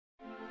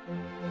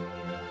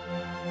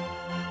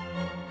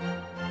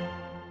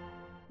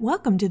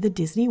Welcome to the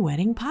Disney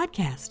Wedding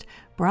Podcast,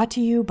 brought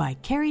to you by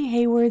Carrie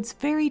Hayward's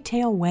Fairy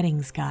Tale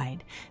Weddings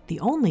Guide, the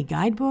only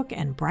guidebook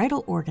and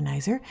bridal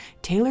organizer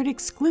tailored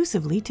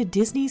exclusively to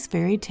Disney's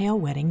fairy tale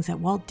weddings at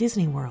Walt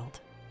Disney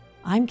World.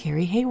 I'm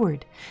Carrie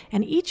Hayward,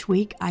 and each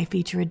week I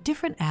feature a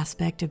different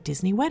aspect of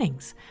Disney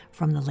weddings,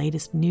 from the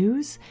latest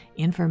news,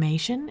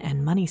 information,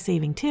 and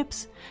money-saving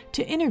tips,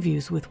 to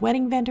interviews with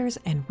wedding vendors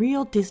and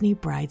real Disney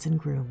brides and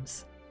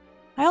grooms.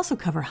 I also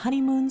cover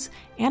honeymoons,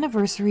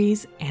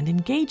 anniversaries, and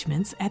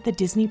engagements at the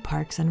Disney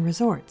parks and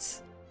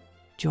resorts.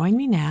 Join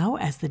me now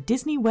as the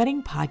Disney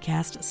Wedding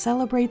Podcast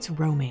celebrates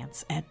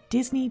romance at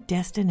Disney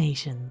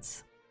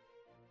destinations.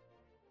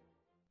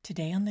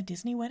 Today on the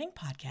Disney Wedding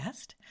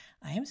Podcast,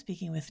 I am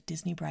speaking with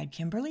Disney bride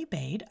Kimberly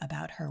Bade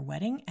about her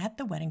wedding at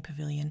the Wedding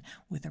Pavilion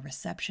with a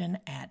reception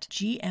at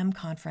GM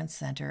Conference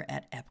Center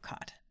at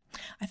Epcot.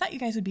 I thought you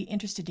guys would be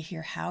interested to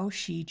hear how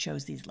she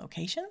chose these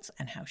locations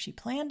and how she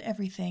planned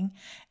everything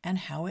and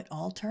how it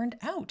all turned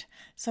out.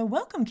 So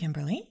welcome,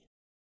 Kimberly.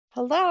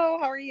 Hello,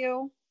 how are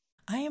you?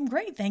 I am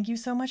great. Thank you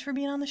so much for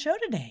being on the show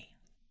today.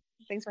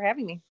 Thanks for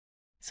having me.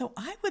 So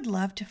I would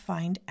love to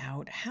find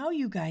out how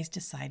you guys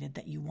decided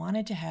that you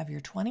wanted to have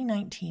your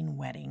 2019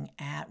 wedding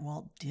at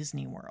Walt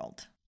Disney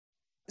World.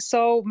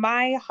 So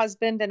my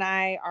husband and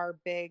I are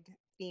big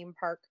theme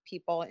park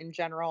people in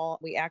general.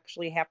 We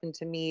actually happened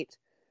to meet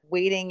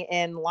waiting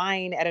in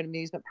line at an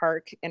amusement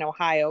park in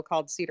Ohio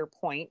called Cedar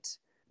Point.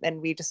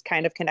 And we just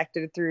kind of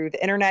connected through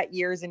the internet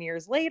years and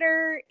years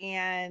later.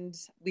 And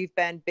we've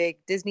been big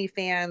Disney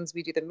fans.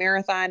 We do the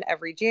marathon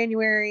every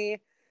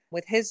January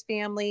with his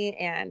family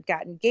and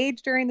got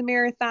engaged during the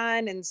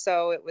marathon. And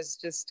so it was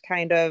just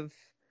kind of,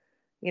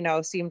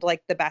 seemed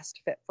like the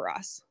best fit for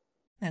us.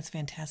 That's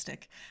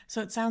fantastic.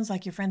 So it sounds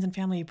like your friends and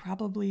family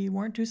probably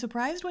weren't too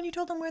surprised when you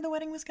told them where the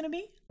wedding was going to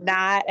be?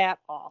 Not at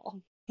all.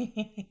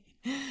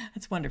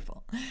 That's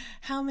wonderful.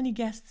 How many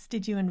guests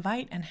did you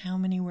invite and how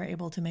many were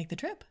able to make the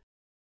trip?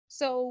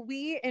 So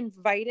we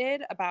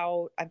invited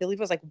about, I believe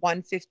it was like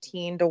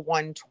 115 to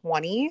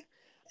 120.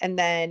 And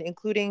then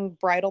including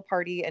bridal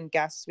party and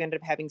guests, we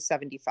ended up having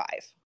 75.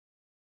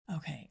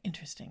 Okay,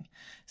 interesting.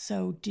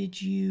 So did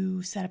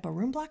you set up a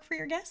room block for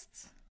your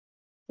guests?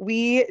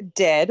 We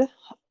did.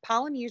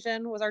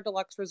 Polynesian was our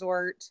deluxe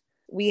resort.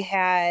 We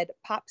had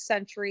Pop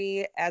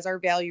Century as our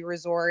value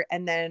resort.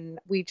 And then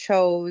we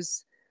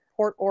chose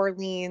Port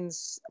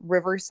Orleans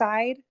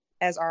Riverside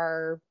as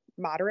our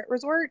moderate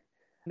resort.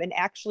 And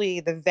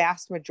actually, the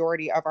vast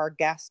majority of our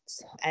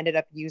guests ended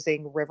up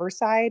using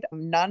Riverside.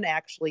 None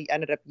actually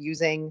ended up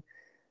using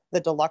the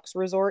deluxe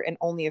resort, and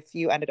only a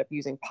few ended up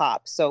using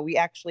Pop. So we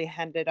actually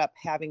ended up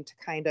having to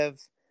kind of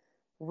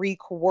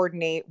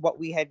re-coordinate what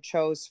we had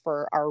chose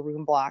for our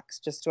room blocks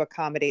just to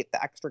accommodate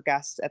the extra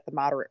guests at the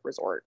moderate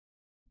resort.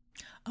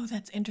 Oh,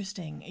 that's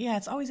interesting. Yeah,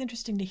 it's always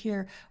interesting to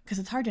hear because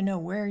it's hard to know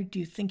where do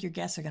you think your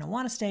guests are going to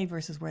want to stay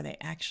versus where they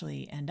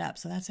actually end up.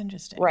 So that's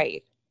interesting.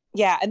 Right.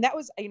 Yeah. And that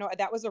was,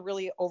 that was a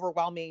really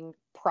overwhelming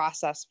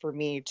process for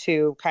me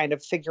too, kind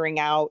of figuring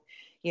out,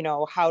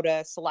 how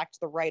to select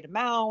the right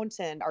amount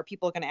and are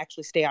people going to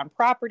actually stay on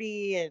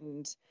property?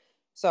 And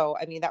so,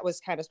 that was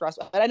kind of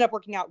stressful. It ended up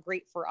working out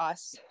great for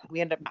us.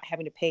 We ended up not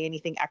having to pay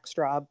anything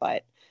extra,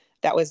 but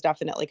that was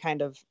definitely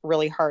kind of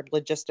really hard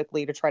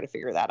logistically to try to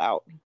figure that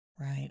out.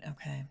 Right.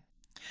 Okay.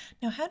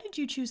 Now, how did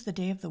you choose the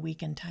day of the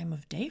week and time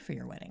of day for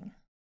your wedding?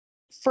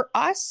 For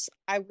us,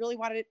 I really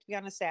wanted it to be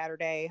on a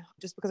Saturday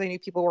just because I knew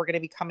people were going to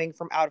be coming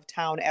from out of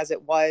town as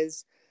it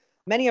was.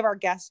 Many of our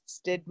guests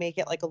did make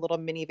it like a little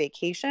mini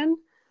vacation,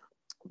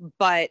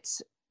 but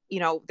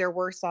there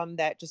were some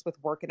that just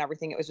with work and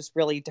everything, it was just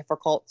really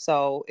difficult.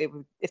 So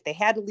if they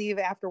had to leave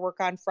after work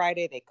on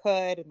Friday, they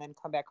could, and then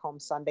come back home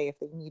Sunday if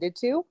they needed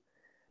to.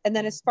 And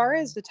then as far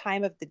as the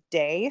time of the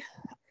day,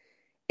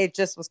 it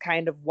just was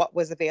kind of what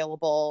was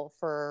available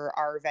for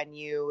our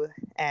venue.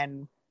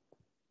 And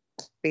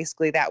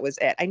basically that was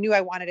it. I knew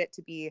I wanted it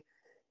to be,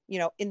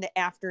 in the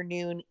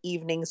afternoon,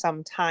 evening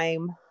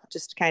sometime,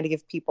 just to kind of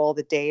give people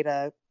the day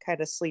to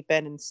kind of sleep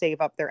in and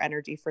save up their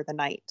energy for the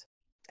night.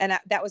 And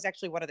that was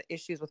actually one of the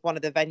issues with one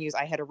of the venues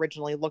I had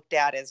originally looked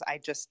at is I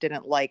just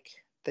didn't like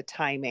the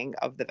timing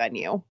of the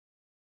venue.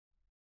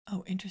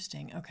 Oh,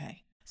 interesting.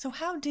 Okay. So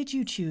how did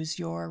you choose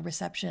your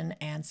reception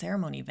and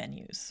ceremony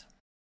venues?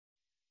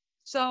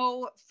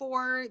 So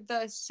for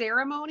the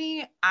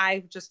ceremony,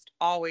 I've just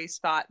always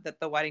thought that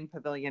the Wedding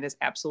Pavilion is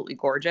absolutely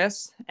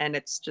gorgeous. And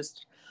it's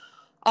just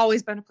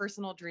always been a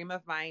personal dream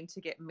of mine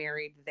to get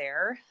married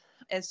there.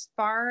 As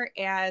far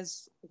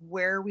as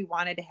where we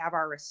wanted to have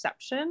our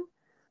reception,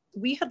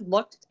 we had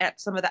looked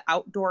at some of the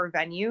outdoor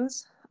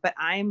venues, but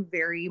I'm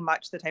very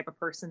much the type of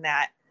person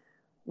that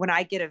when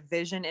I get a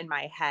vision in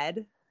my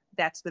head,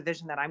 that's the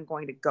vision that I'm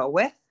going to go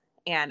with.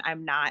 And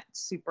I'm not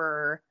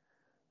super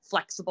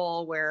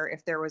flexible where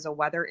if there was a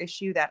weather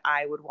issue that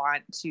I would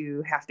want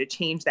to have to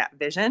change that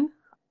vision.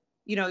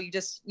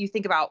 You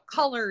think about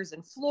colors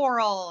and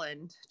floral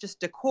and just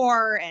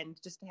decor, and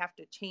just to have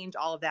to change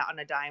all of that on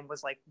a dime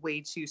was like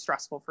way too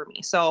stressful for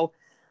me. So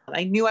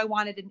I knew I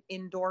wanted an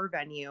indoor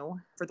venue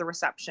for the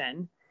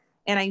reception.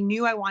 And I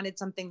knew I wanted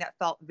something that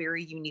felt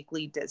very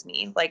uniquely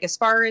Disney. Like as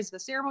far as the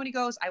ceremony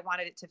goes, I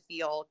wanted it to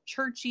feel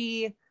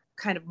churchy,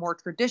 kind of more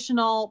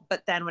traditional.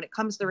 But then when it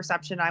comes to the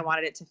reception, I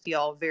wanted it to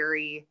feel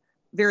very,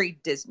 very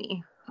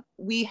Disney.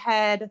 We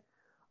had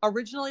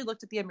originally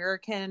looked at the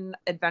American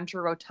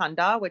Adventure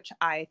Rotunda, which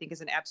I think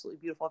is an absolutely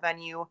beautiful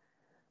venue.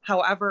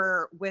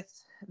 However,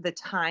 with the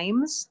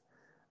times,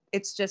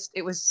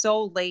 it was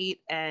so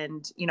late.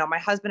 And, my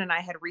husband and I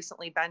had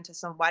recently been to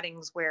some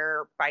weddings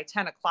where by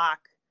 10 o'clock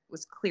it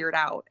was cleared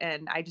out.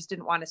 And I just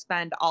didn't want to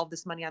spend all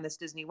this money on this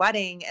Disney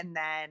wedding and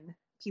then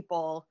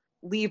people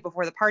leave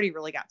before the party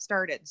really got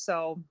started.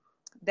 So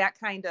that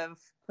kind of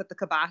put the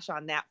kibosh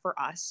on that for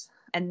us.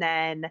 And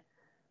then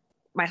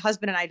my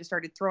husband and I just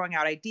started throwing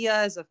out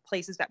ideas of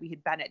places that we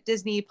had been at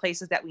Disney,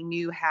 places that we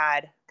knew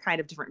had kind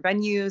of different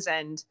venues.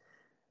 And,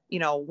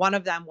 one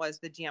of them was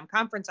the GM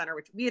Conference Center,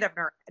 which we had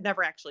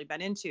never actually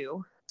been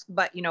into.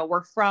 But,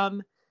 we're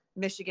from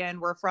Michigan,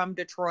 we're from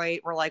Detroit.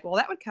 We're like, well,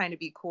 that would kind of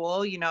be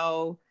cool,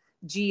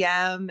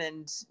 GM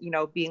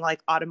and, being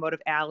like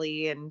Automotive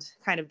Alley and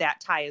kind of that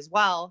tie as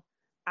well.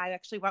 I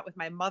actually went with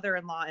my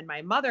mother-in-law and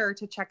my mother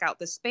to check out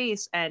the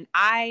space, and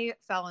I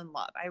fell in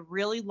love. I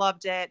really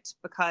loved it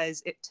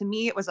because to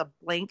me, it was a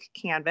blank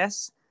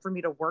canvas for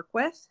me to work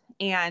with.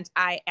 And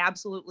I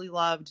absolutely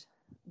loved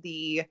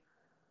the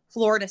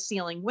floor to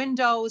ceiling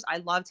windows. I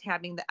loved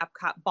having the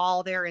Epcot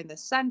ball there in the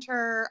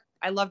center.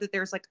 I love that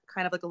there's like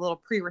kind of like a little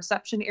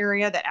pre-reception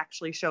area that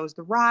actually shows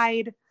the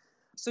ride.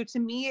 So to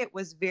me, it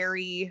was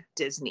very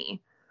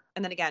Disney.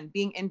 And then again,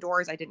 being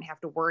indoors, I didn't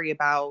have to worry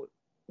about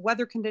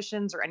weather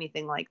conditions or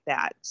anything like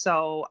that.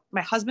 So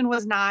my husband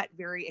was not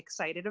very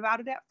excited about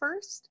it at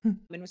first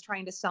and was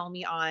trying to sell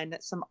me on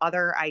some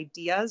other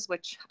ideas,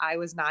 which I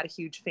was not a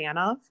huge fan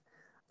of.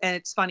 And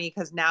it's funny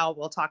because now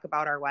we'll talk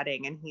about our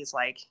wedding and he's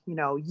like,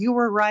 you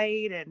were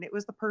right. And it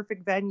was the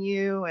perfect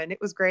venue and it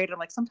was great. And I'm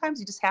like, sometimes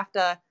you just have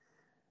to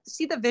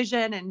see the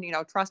vision and,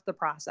 trust the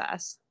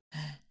process.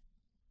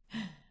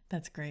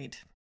 That's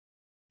great.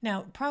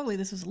 Now, probably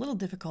this was a little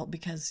difficult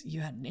because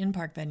you had an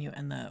in-park venue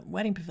and the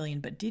wedding pavilion,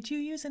 but did you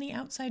use any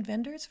outside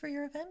vendors for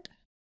your event?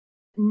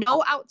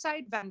 No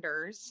outside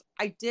vendors.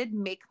 I did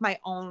make my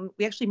own.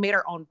 We actually made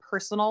our own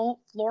personal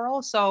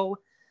floral. So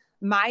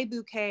my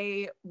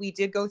bouquet, we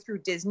did go through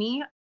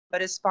Disney,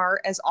 but as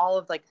far as all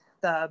of like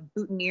the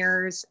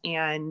boutonnieres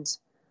and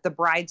the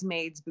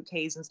bridesmaids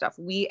bouquets and stuff,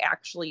 we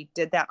actually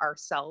did that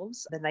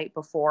ourselves the night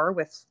before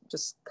with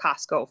just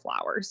Costco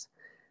flowers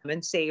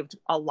and saved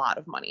a lot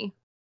of money.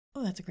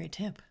 Oh, that's a great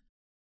tip.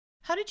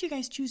 How did you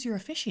guys choose your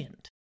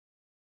officiant?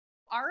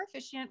 Our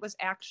officiant was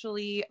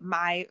actually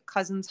my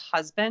cousin's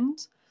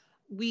husband.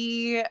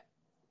 We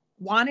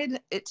wanted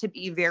it to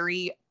be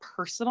very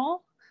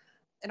personal.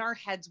 In our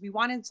heads, we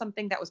wanted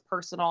something that was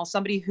personal,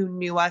 somebody who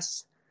knew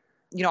us,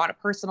 on a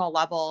personal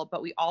level,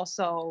 but we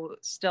also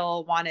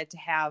still wanted to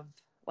have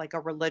like a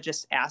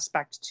religious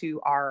aspect to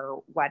our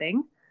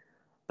wedding,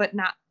 but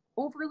not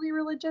overly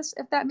religious,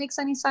 if that makes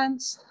any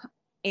sense.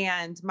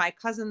 And my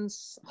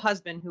cousin's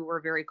husband, who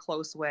we're very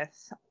close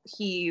with,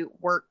 he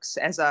works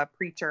as a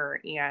preacher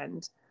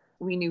and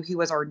we knew he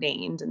was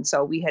ordained. And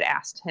so we had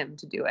asked him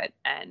to do it.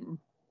 And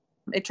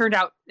it turned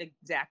out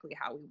exactly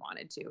how we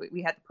wanted to.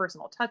 We had the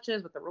personal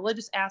touches with the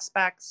religious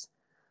aspects.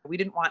 We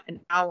didn't want an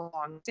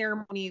hour-long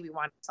ceremony. We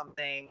wanted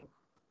something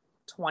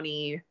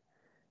 20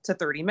 to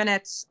 30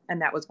 minutes.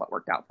 And that was what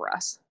worked out for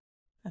us.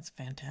 That's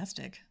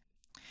fantastic.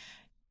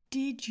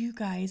 Did you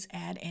guys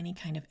add any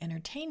kind of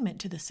entertainment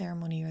to the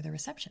ceremony or the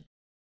reception?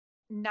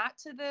 Not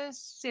to the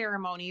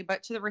ceremony,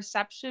 but to the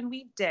reception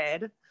we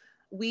did.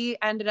 We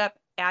ended up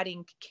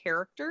adding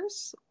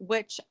characters,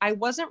 which I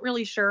wasn't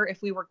really sure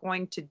if we were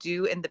going to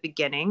do in the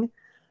beginning.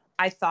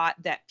 I thought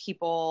that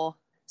people,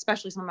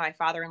 especially some of my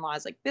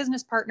father-in-law's like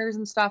business partners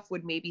and stuff,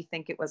 would maybe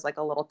think it was like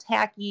a little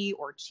tacky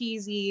or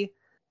cheesy.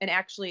 And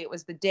actually, it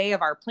was the day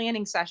of our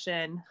planning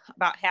session.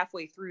 About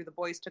halfway through, the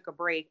boys took a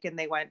break and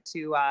they went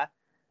to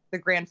the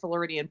Grand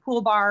Floridian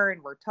Pool Bar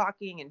and we're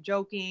talking and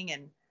joking.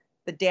 And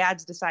the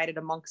dads decided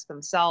amongst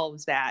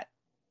themselves that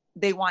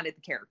they wanted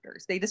the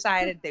characters. They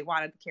decided they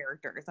wanted the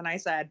characters. And I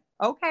said,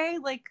 okay,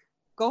 like,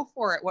 go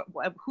for it.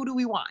 Who do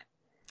we want?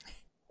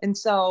 And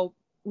so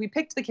we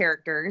picked the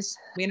characters.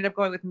 We ended up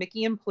going with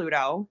Mickey and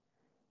Pluto.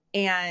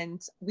 And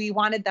we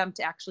wanted them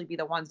to actually be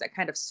the ones that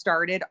kind of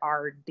started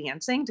our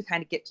dancing to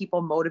kind of get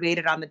people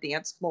motivated on the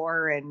dance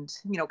floor and,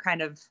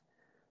 kind of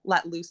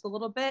let loose a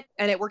little bit.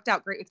 And it worked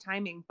out great with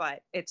timing.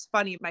 But it's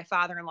funny. My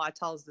father-in-law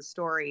tells the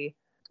story.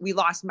 We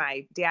lost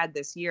my dad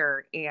this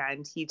year,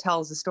 and he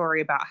tells the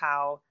story about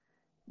how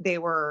they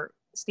were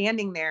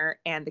standing there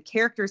and the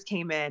characters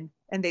came in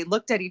and they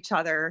looked at each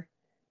other.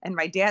 And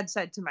my dad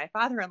said to my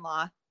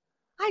father-in-law,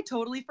 I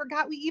totally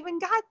forgot we even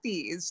got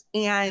these.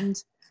 And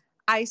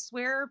I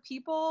swear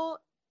people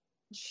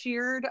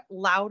cheered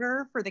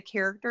louder for the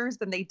characters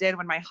than they did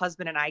when my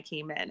husband and I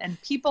came in.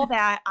 And people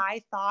that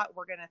I thought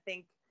were going to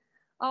think,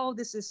 oh,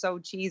 this is so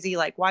cheesy.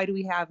 Like, why do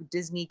we have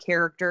Disney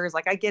characters?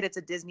 Like, I get it's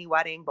a Disney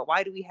wedding, but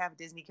why do we have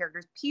Disney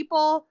characters?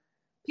 People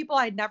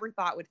I never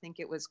thought would think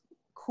it was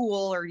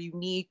cool or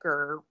unique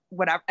or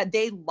whatever.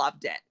 They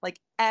loved it. Like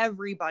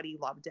everybody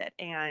loved it.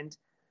 And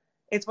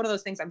it's one of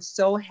those things I'm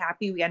so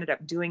happy we ended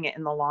up doing it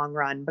in the long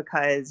run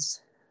because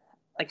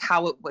like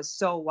how it was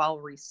so well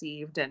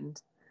received.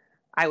 And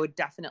I would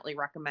definitely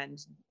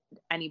recommend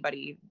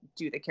anybody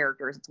do the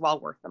characters. It's well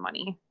worth the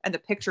money. And the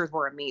pictures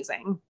were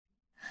amazing.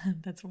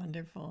 That's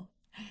wonderful.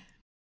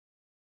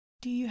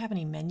 Do you have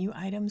any menu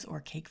items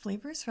or cake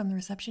flavors from the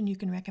reception you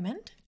can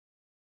recommend?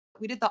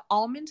 We did the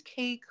almond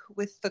cake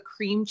with the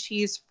cream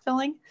cheese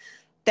filling.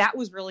 That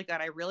was really good.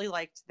 I really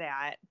liked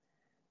that.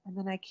 And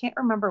then I can't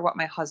remember what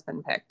my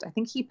husband picked. I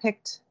think he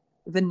picked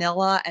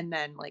vanilla and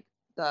then like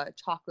the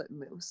chocolate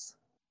mousse.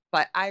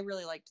 But I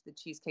really liked the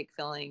cheesecake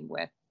filling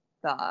with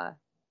the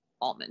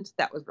almond.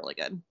 That was really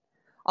good.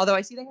 Although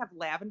I see they have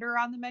lavender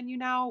on the menu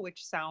now,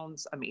 which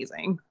sounds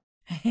amazing.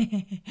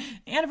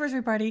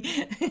 Anniversary party.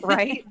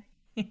 Right?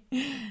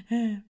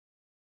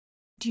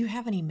 Do you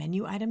have any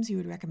menu items you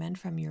would recommend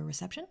from your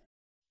reception?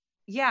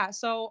 Yeah,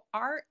 so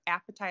our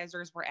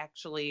appetizers were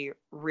actually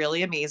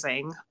really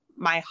amazing.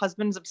 My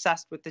husband's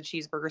obsessed with the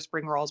cheeseburger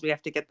spring rolls. We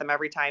have to get them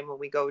every time when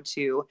we go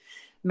to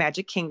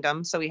Magic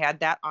Kingdom. So we had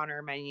that on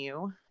our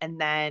menu.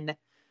 And then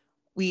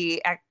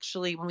we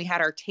actually, when we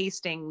had our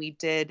tasting, we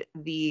did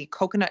the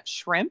coconut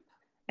shrimp.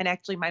 And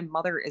actually, my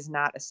mother is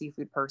not a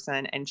seafood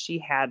person, and she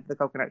had the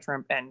coconut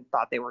shrimp and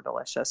thought they were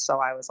delicious. So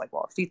I was like,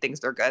 well, if she thinks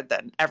they're good,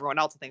 then everyone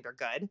else will think they're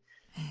good.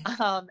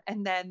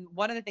 And then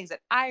one of the things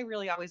that I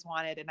really always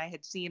wanted, and I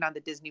had seen on the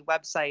Disney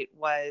website,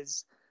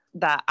 was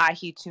the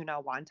ahi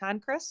tuna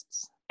wonton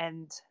crisps.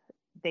 And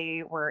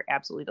they were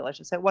absolutely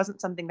delicious. It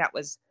wasn't something that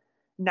was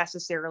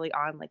necessarily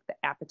on like the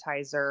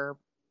appetizer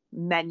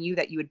menu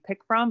that you would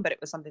pick from, but it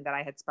was something that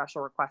I had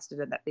special requested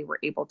and that they were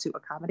able to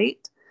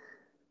accommodate.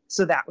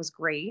 So that was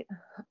great.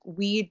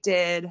 We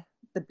did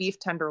the beef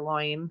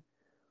tenderloin,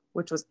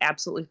 which was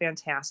absolutely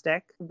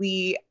fantastic.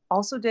 We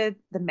also did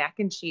the mac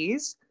and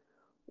cheese,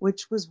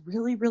 which was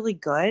really, really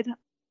good.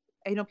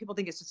 I know people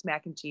think it's just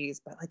mac and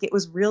cheese, but like it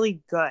was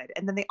really good.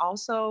 And then they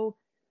also,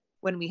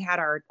 when we had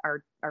our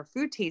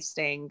food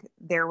tasting,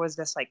 there was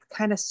this like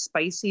kind of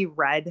spicy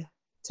red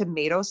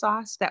tomato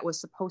sauce that was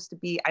supposed to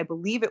be, I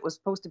believe it was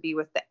supposed to be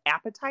with the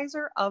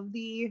appetizer of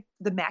the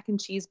mac and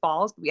cheese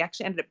balls. We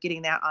actually ended up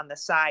getting that on the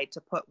side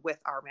to put with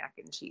our mac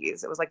and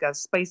cheese. It was like a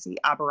spicy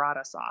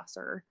arrabbiata sauce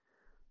or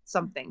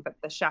something, but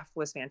the chef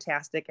was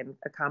fantastic and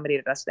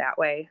accommodated us that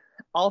way.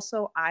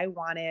 Also, I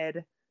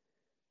wanted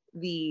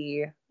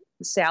the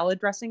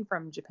salad dressing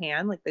from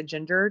Japan, like the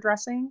ginger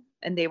dressing,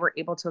 and they were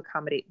able to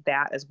accommodate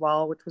that as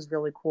well, which was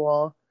really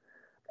cool.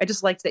 I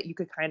just liked that you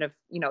could kind of,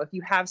 if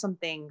you have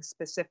something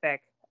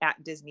specific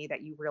at Disney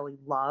that you really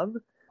love,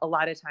 a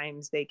lot of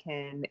times they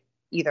can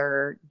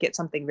either get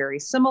something very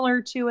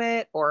similar to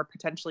it or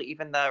potentially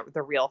even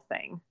the real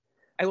thing.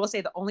 I will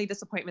say the only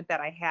disappointment that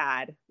I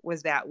had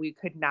was that we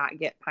could not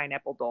get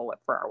pineapple Dole Whip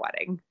for our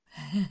wedding.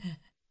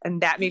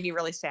 And that made me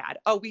really sad.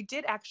 Oh, we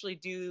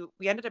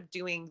ended up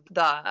doing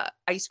the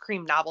ice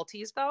cream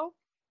novelties though.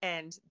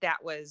 And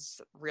that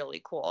was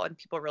really cool. And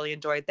people really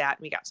enjoyed that.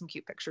 And we got some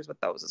cute pictures with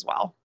those as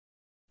well.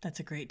 That's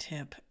a great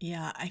tip.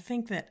 Yeah, I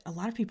think that a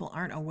lot of people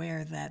aren't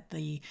aware that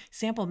the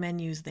sample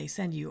menus they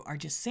send you are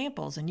just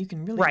samples, and you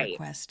can really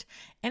request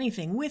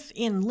anything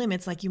within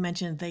limits. Like you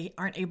mentioned, they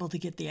aren't able to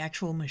get the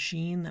actual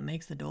machine that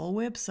makes the Dole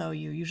Whip, so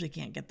you usually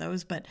can't get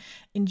those. But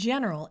in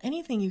general,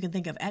 anything you can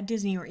think of at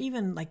Disney or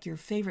even like your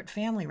favorite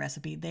family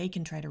recipe, they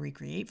can try to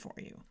recreate for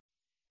you.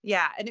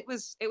 Yeah, and it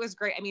was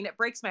great. I mean, it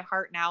breaks my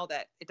heart now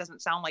that it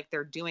doesn't sound like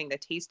they're doing the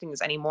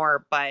tastings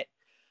anymore, but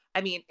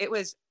I mean, it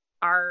was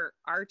our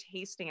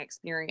tasting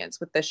experience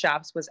with the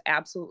chefs was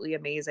absolutely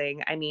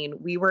amazing. I mean,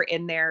 we were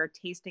in there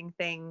tasting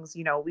things,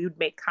 we would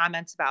make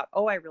comments about,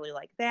 oh, I really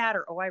like that,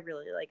 or, oh, I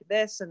really like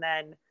this. And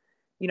then,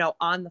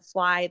 on the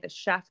fly, the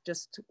chef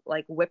just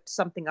like whipped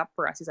something up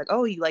for us. He's like,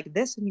 oh, you like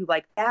this and you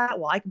like that.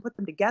 Well, I can put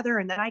them together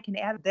and then I can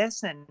add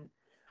this. And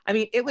I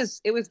mean, it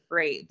was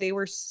great. They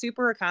were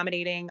super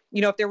accommodating.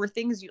 If there were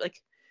things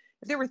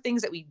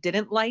that we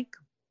didn't like,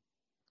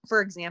 for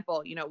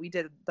example, we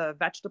did the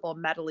vegetable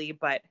medley,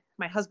 but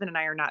my husband and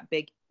I are not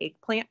big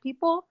eggplant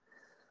people.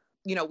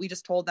 We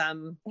just told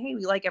them, hey,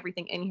 we like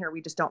everything in here.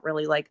 We just don't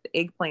really like the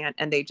eggplant.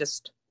 And they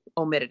just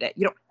omitted it.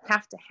 You don't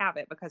have to have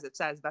it because it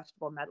says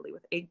vegetable medley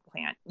with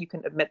eggplant. You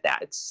can omit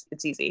that.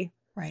 It's easy.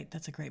 Right.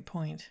 That's a great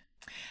point.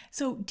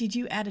 So did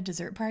you add a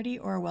dessert party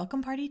or a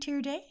welcome party to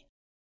your day?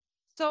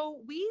 So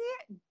we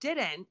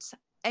didn't.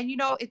 And,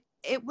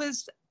 it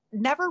was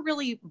never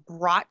really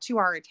brought to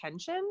our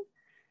attention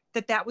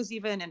that was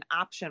even an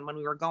option when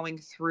we were going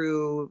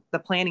through the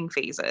planning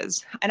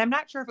phases. And I'm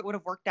not sure if it would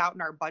have worked out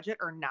in our budget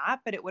or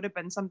not, but it would have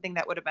been something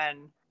that would have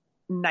been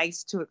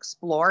nice to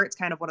explore. It's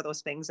kind of one of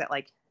those things that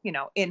like,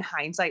 in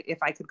hindsight, if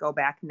I could go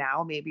back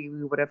now, maybe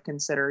we would have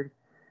considered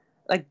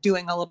like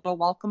doing a little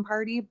welcome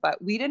party,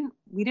 but we didn't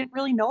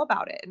really know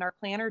about it. And our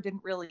planner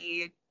didn't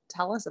really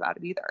tell us about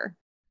it either.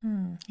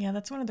 Yeah,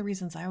 that's one of the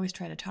reasons I always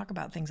try to talk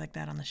about things like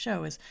that on the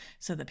show is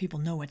so that people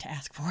know what to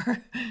ask for.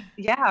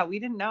 Yeah, we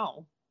didn't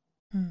know.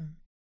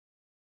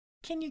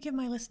 Can you give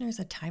my listeners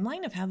a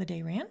timeline of how the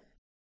day ran?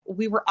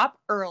 We were up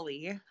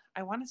early.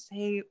 I want to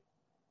say,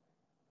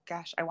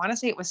 I want to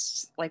say it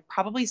was like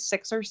probably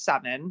 6 or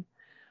 7,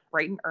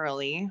 bright and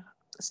early.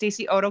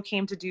 Stacey Odo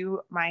came to do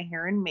my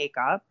hair and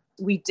makeup.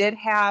 We did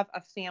have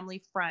a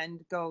family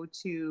friend go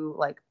to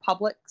like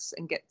Publix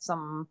and get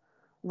some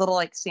little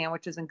like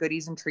sandwiches and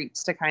goodies and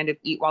treats to kind of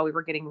eat while we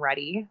were getting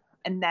ready.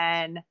 And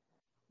then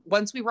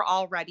once we were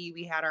all ready,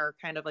 we had our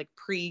kind of like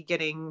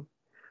getting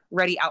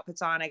ready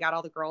outfits on. I got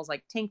all the girls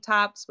like tank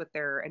tops with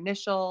their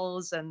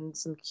initials and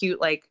some cute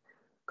like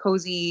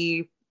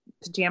cozy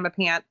pajama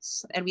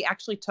pants. And we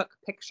actually took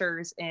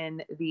pictures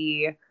in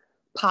the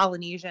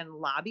Polynesian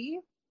lobby.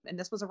 And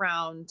this was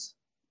around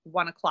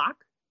 1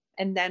 o'clock.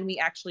 And then we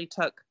actually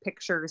took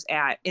pictures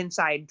at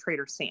inside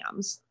Trader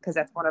Sam's because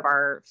that's one of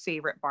our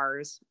favorite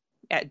bars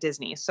at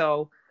Disney.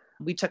 So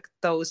we took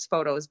those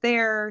photos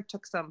there,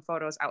 took some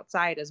photos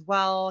outside as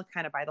well,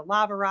 kind of by the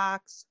lava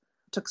rocks,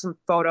 took some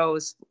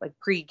photos, like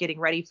getting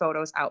ready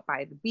photos out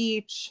by the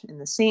beach in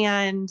the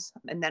sand.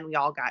 And then we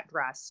all got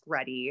dressed,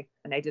 ready.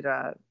 And I did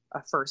a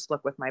first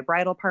look with my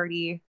bridal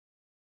party.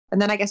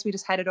 And then I guess we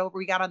just headed over.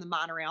 We got on the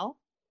monorail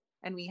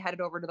and we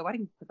headed over to the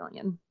wedding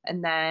pavilion.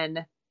 And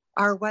then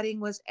our wedding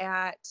was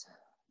at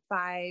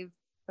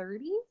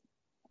 5:30.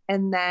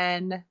 And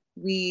then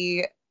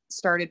we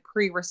started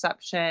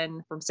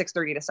pre-reception from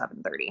 6:30 to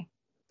 7:30.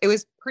 It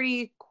was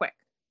pretty quick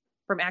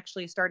from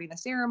actually starting the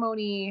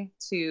ceremony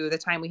to the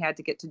time we had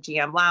to get to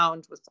GM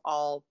Lounge was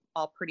all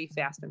pretty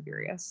fast and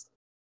furious.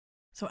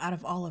 So out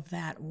of all of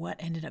that,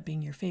 what ended up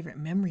being your favorite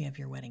memory of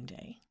your wedding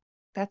day?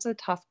 That's a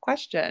tough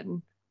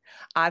question.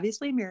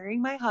 Obviously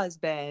marrying my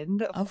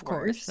husband, of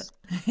course.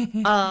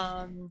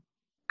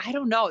 I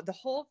don't know. The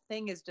whole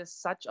thing is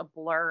just such a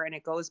blur and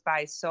it goes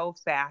by so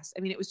fast.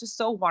 I mean, it was just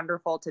so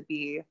wonderful to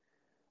be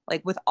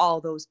like with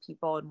all those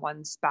people in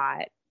one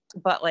spot.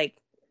 But like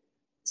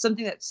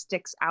something that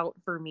sticks out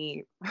for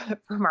me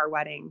from our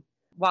wedding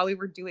while we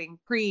were doing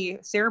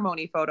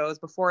pre-ceremony photos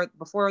before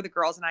the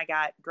girls and I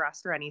got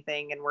dressed or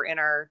anything and we're in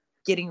our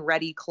getting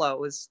ready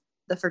clothes,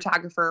 the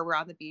photographer, we're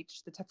on the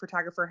beach. The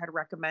photographer had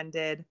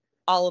recommended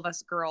all of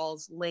us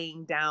girls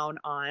laying down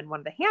on one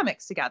of the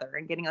hammocks together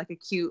and getting like a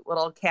cute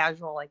little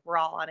casual, like we're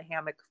all on a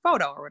hammock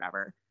photo or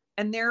whatever.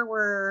 And there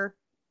were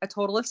a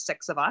total of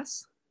 6 of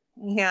us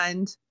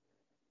and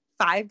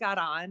 5 got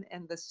on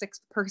and the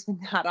 6th person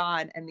got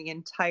on and the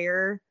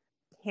entire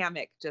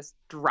hammock just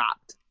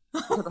dropped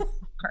to the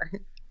floor.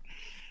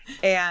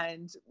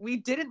 And we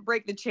didn't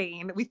break the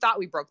chain. We thought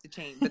we broke the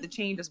chain, but the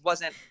chain just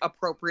wasn't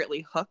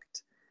appropriately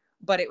hooked.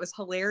 But it was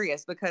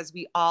hilarious because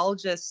we all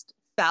just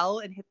fell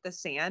and hit the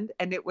sand.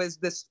 And it was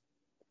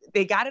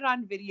they got it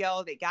on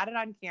video. They got it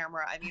on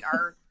camera. I mean,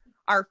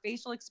 our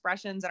facial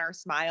expressions and our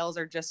smiles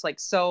are just like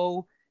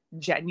so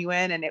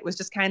genuine. And it was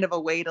just kind of a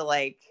way to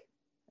like,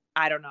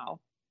 I don't know,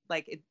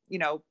 like, it,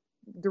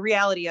 the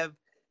reality of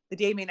the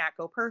day may not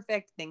go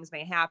perfect. Things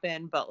may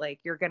happen, but like,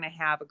 you're going to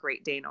have a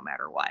great day no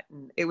matter what.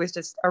 And it was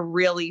just a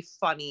really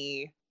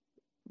funny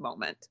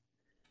moment.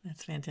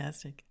 That's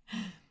fantastic.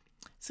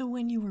 So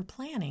when you were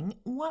planning,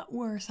 what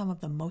were some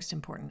of the most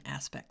important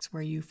aspects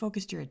where you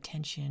focused your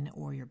attention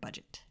or your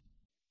budget?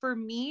 For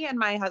me and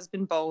my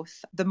husband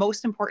both, the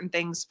most important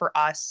things for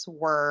us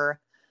were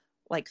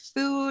like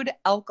food,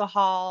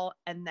 alcohol,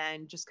 and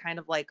then just kind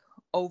of like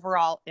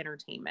overall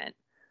entertainment.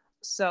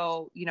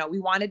 So, we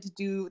wanted to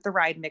do the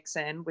ride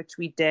mix-in, which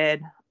we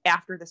did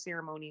after the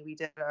ceremony. We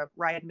did a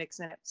ride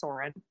mix-in at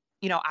Soarin',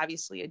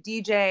 obviously a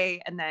DJ,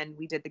 and then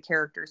we did the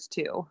characters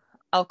too.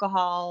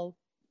 Alcohol,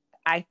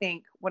 I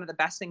think one of the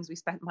best things we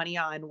spent money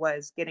on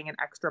was getting an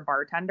extra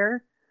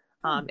bartender.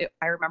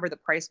 I remember the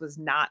price was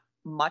not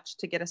much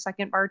to get a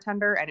second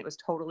bartender, and it was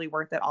totally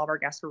worth it. All of our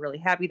guests were really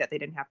happy that they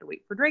didn't have to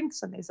wait for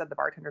drinks, and they said the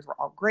bartenders were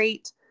all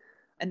great.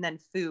 And then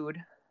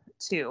food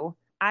too.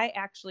 I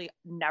actually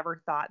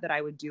never thought that I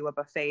would do a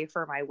buffet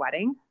for my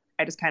wedding.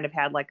 I just kind of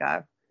had like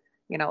a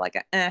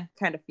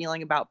kind of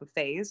feeling about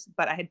buffets,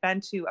 but I had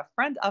been to a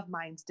friend of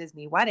mine's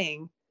Disney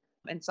wedding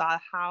and saw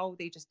how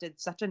they just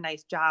did such a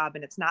nice job.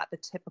 And it's not the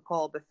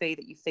typical buffet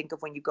that you think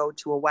of when you go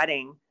to a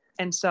wedding.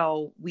 And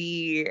so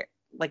we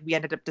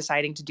ended up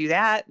deciding to do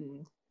that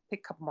and pick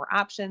a couple more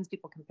options.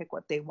 People can pick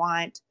what they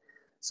want.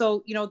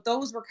 So,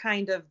 those were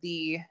kind of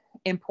the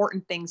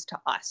important things to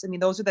us. I mean,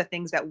 those are the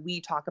things that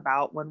we talk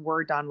about when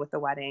we're done with the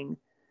wedding.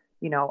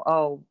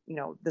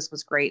 This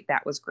was great.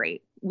 That was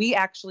great. We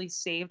actually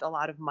saved a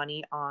lot of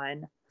money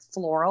on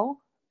floral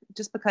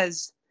just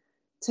because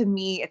to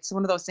me, it's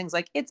one of those things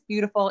like it's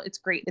beautiful. It's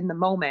great in the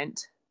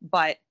moment,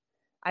 but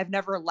I've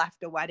never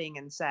left a wedding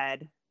and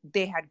said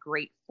they had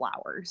great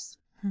flowers.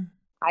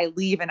 I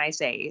leave and I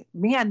say,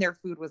 man, their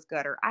food was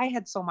good, or I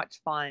had so much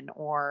fun,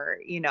 or,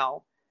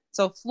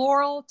 so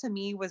floral to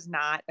me was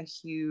not a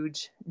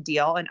huge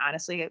deal. And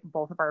honestly,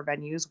 both of our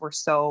venues were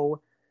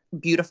so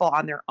beautiful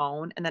on their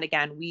own. And then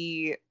again,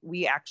 we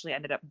actually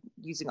ended up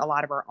using a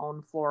lot of our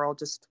own floral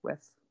just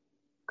with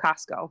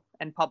Costco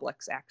and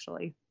Publix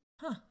actually.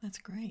 Huh, that's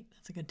great.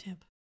 That's a good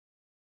tip.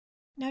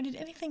 Now, did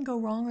anything go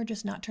wrong or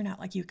just not turn out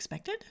like you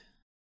expected?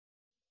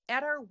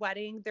 At our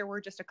wedding, there were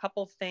just a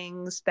couple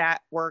things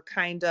that were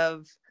kind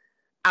of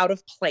out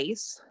of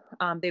place.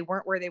 They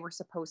weren't where they were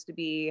supposed to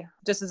be.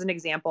 Just as an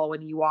example,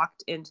 when you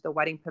walked into the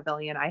wedding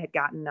pavilion, I had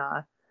gotten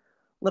a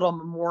little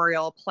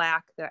memorial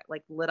plaque that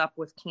like lit up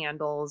with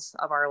candles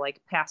of our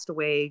like passed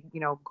away,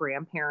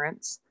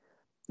 grandparents.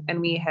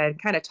 And we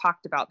had kind of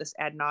talked about this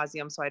ad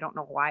nauseum, so I don't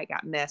know why it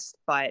got missed,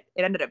 but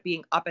it ended up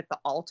being up at the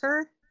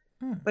altar.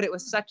 But it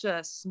was such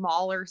a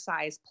smaller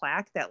size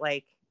plaque that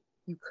like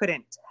you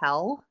couldn't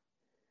tell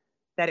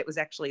that it was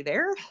actually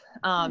there.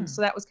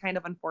 So that was kind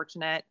of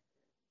unfortunate.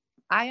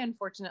 I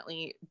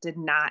unfortunately did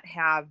not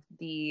have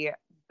the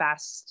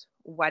best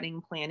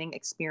wedding planning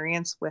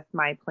experience with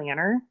my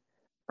planner.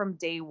 From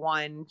day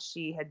one,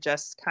 she had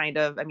just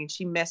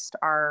she missed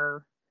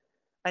our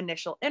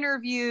initial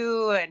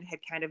interview and had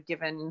kind of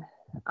given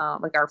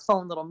like our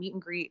phone little meet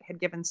and greet, had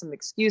given some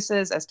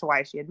excuses as to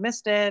why she had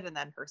missed it, and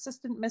then her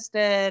assistant missed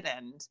it.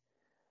 And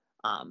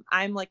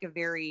I'm like a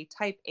very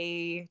type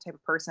A type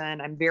of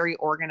person. I'm very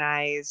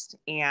organized,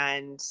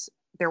 and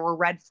there were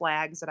red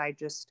flags that I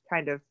just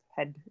kind of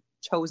had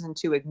chosen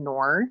to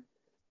ignore.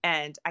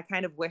 And I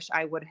kind of wish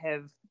I would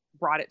have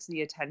brought it to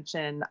the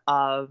attention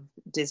of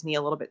Disney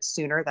a little bit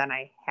sooner than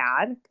I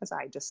had, because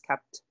I just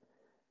kept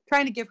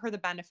trying to give her the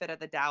benefit of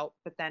the doubt.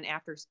 But then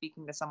after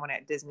speaking to someone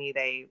at Disney,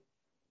 they,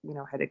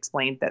 had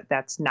explained that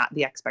that's not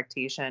the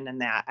expectation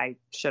and that I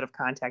should have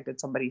contacted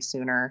somebody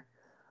sooner.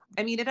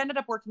 I mean, it ended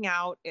up working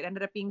out. It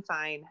ended up being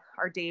fine.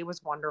 Our day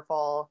was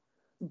wonderful,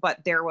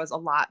 but there was a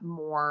lot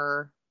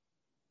more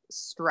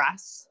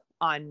stress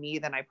on me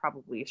than I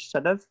probably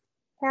should have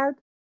had.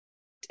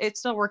 It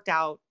still worked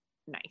out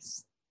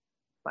nice,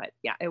 but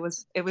yeah, it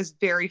was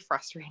very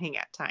frustrating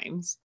at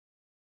times.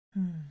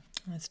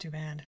 That's too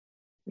bad.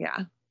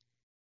 Yeah.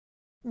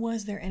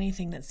 Was there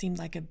anything that seemed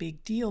like a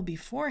big deal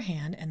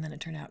beforehand and then it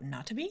turned out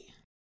not to be?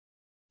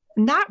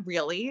 Not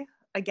really.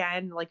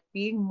 Again, like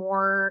being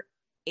more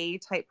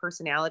A-type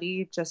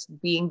personality, just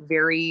being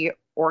very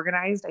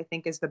organized, I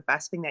think is the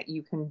best thing that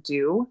you can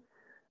do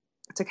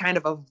to kind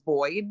of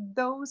avoid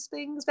those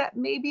things that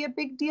may be a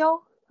big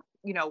deal.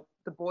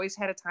 The boys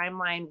had a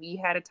timeline, we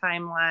had a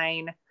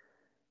timeline,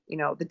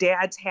 the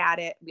dads had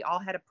it, we all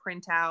had a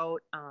printout.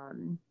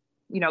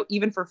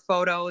 Even for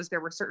photos, there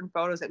were certain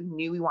photos that we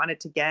knew we wanted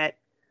to get.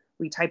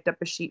 We typed up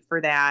a sheet for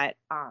that.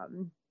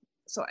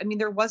 So, I mean,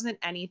 there wasn't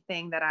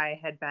anything that I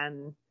had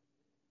been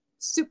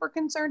super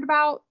concerned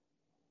about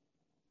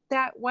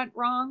that went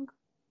wrong.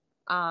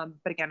 But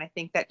again, I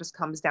think that just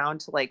comes down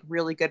to like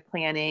really good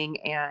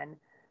planning and,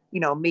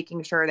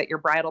 making sure that your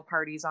bridal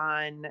party's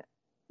on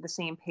the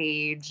same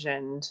page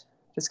and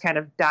just kind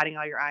of dotting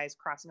all your I's,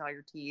 crossing all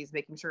your T's,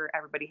 making sure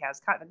everybody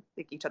has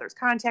each other's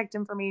contact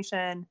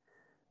information,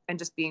 and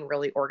just being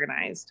really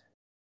organized.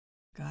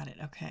 Got it.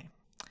 Okay.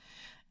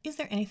 Is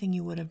there anything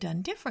you would have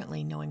done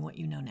differently knowing what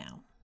you know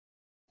now?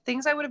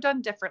 Things I would have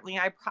done differently.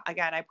 I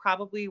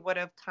probably would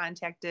have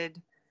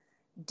contacted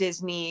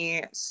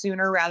Disney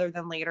sooner rather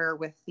than later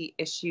with the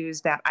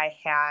issues that I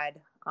had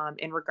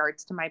in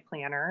regards to my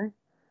planner.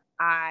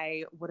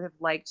 I would have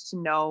liked to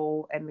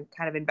know and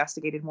kind of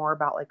investigated more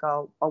about like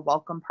a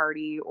welcome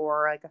party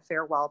or like a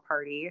farewell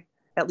party.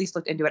 At least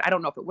looked into it. I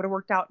don't know if it would have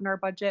worked out in our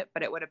budget,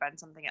 but it would have been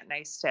something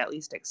nice to at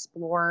least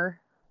explore.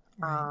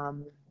 Right.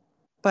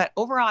 But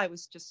overall, I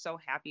was just so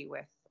happy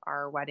with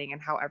our wedding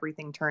and how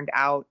everything turned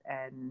out,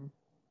 and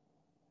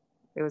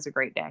it was a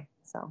great day.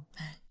 So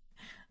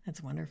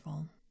that's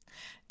wonderful.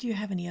 Do you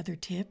have any other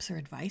tips or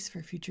advice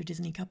for future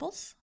Disney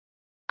couples?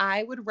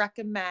 I would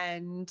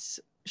recommend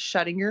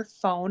shutting your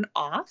phone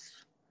off.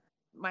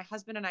 My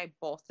husband and I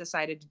both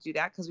decided to do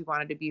that because we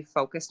wanted to be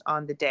focused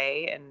on the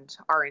day and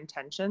our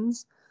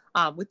intentions.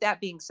 With that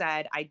being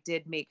said, I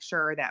did make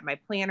sure that my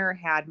planner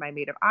had my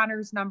maid of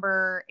honors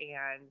number,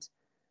 and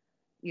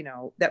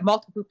that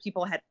multiple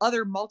people had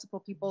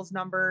multiple people's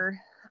number.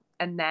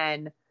 And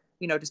then,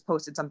 just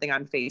posted something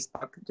on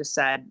Facebook, just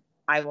said,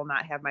 I will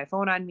not have my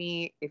phone on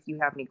me. If you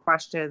have any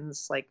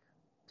questions, like,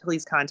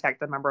 please contact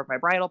the member of my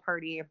bridal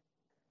party.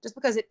 Just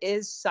because it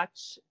is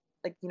such,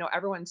 like,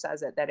 everyone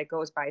says it, that it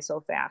goes by so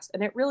fast,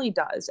 and it really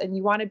does. And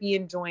you want to be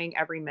enjoying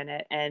every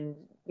minute. And,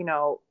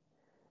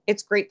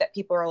 it's great that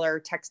people are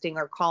texting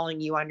or calling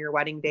you on your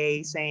wedding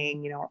day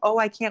saying, oh,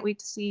 I can't wait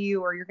to see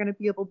you, or you're going to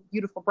be a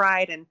beautiful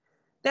bride. And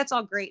that's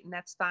all great and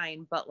that's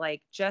fine. But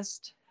like,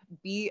 just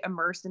be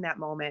immersed in that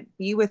moment,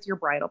 be with your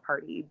bridal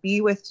party,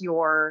 be with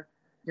your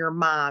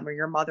mom or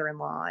your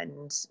mother-in-law,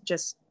 and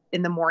just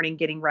in the morning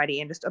getting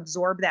ready and just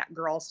absorb that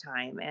girl's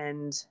time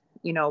and,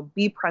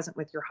 be present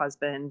with your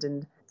husband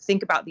and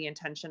think about the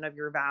intention of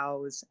your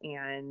vows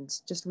and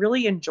just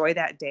really enjoy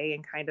that day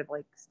and kind of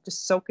like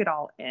just soak it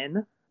all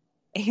in.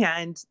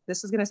 And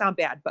this is going to sound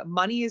bad, but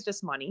money is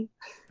just money.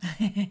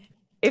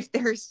 If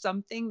there's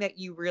something that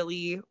you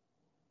really,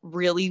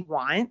 really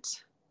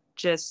want,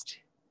 just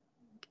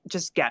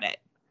get it.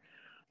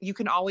 You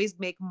can always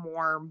make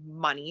more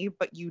money,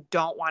 but you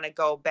don't want to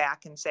go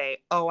back and say,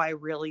 oh, I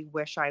really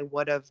wish I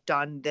would have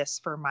done this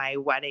for my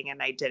wedding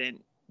and I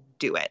didn't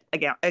do it.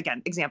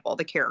 Again, example,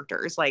 the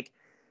characters, like,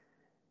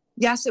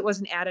 yes, it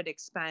was an added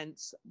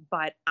expense,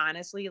 but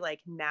honestly, like,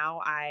 now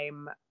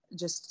I'm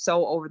just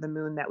so over the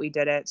moon that we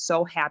did it,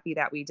 so happy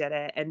that we did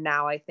it. And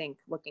now I think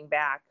looking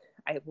back,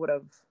 I would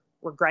have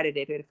regretted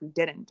it if we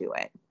didn't do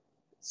it.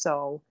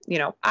 So,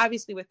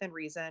 obviously within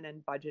reason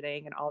and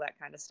budgeting and all that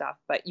kind of stuff,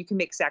 but you can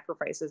make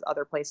sacrifices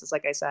other places.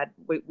 Like I said,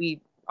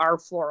 our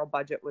floral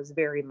budget was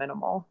very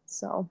minimal.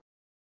 So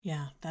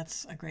yeah,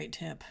 that's a great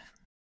tip.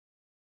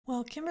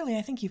 Well, Kimberly,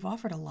 I think you've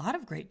offered a lot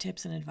of great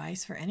tips and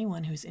advice for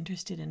anyone who's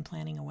interested in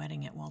planning a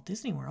wedding at Walt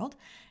Disney World,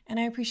 and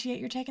I appreciate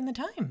your taking the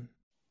time.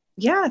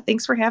 Yeah,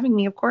 thanks for having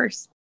me, of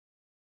course.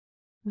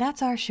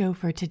 That's our show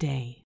for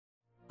today.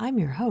 I'm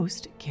your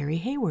host, Carrie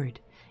Hayward,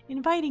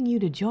 inviting you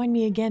to join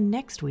me again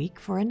next week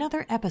for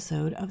another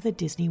episode of the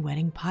Disney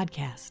Wedding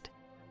Podcast.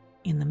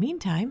 In the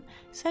meantime,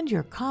 send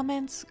your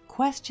comments,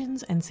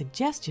 questions, and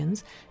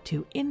suggestions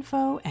to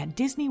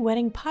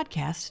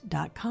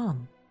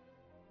info@disneyweddingpodcast.com.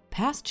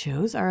 Past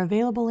shows are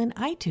available in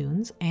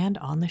iTunes and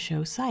on the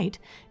show site,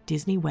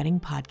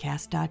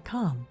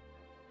 disneyweddingpodcast.com.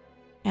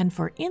 And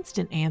for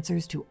instant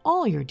answers to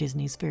all your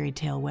Disney's Fairy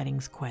Tale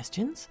Weddings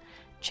questions,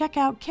 check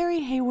out Carrie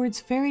Hayward's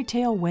Fairy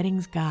Tale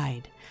Weddings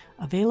Guide,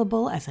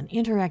 available as an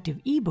interactive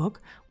ebook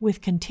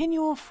with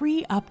continual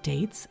free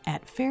updates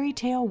at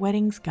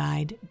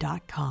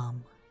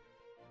fairytaleweddingsguide.com.